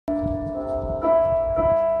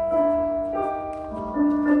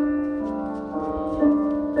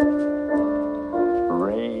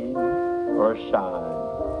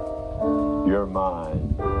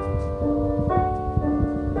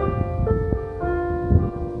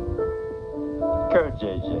Go,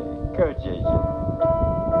 JJ. Go, JJ.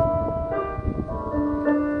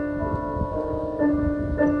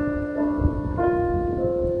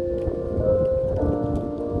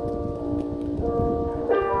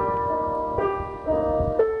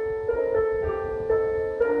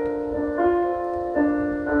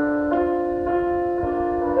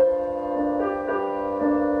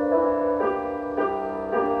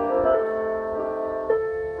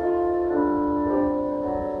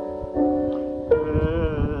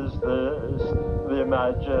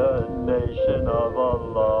 Imagination of a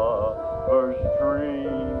lover's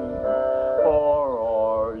dream, or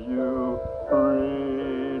are you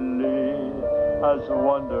really as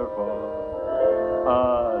wonderful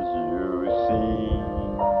as you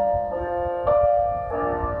seem?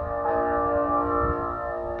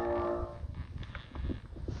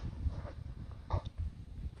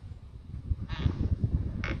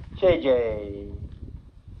 JJ,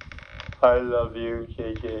 I love you,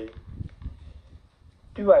 JJ.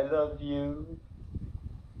 Do I love you?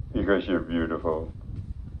 Because you're beautiful.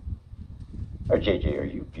 Or JJ, are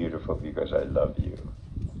you beautiful because I love you?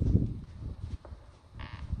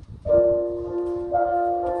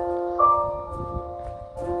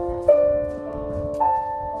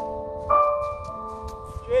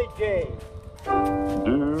 JJ.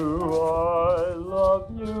 Do I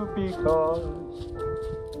love you because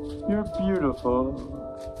you're beautiful?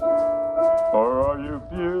 Or are you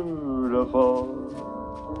beautiful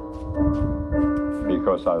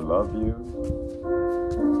because I love you?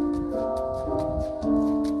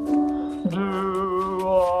 Do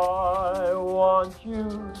I want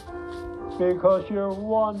you because you're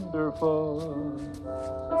wonderful?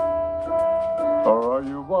 Or are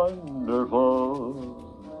you wonderful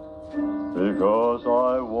because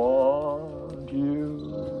I want you?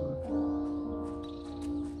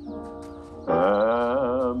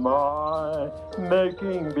 Am I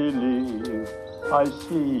making believe I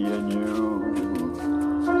see in you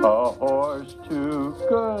a horse too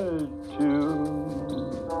good to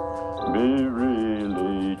be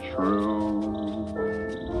really true?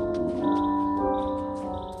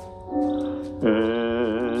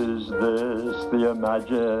 Is this the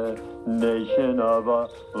imagination of a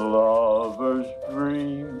lover's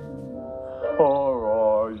dream? Or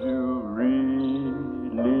are you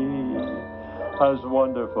really as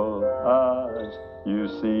wonderful as you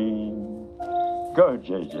seem? Go,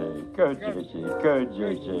 JJ. Go, JJ. Go,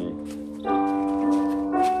 JJ.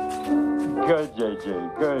 Go, JJ.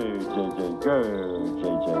 Go, JJ. Go,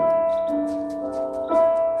 JJ.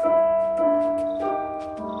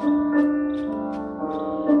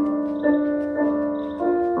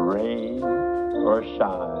 Rain or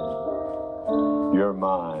shine, you're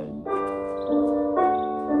mine.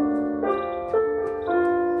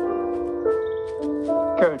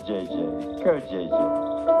 Go, JJ. Go, JJ.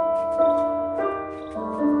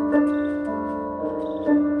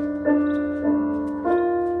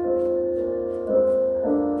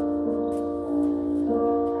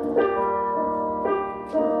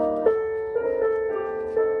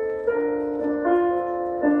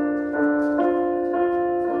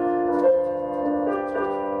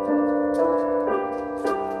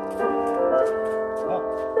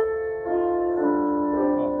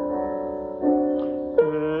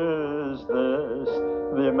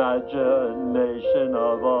 The imagination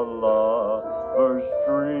of a lover's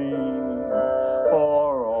dream,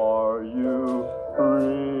 or are you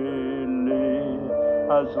really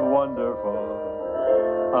as wonderful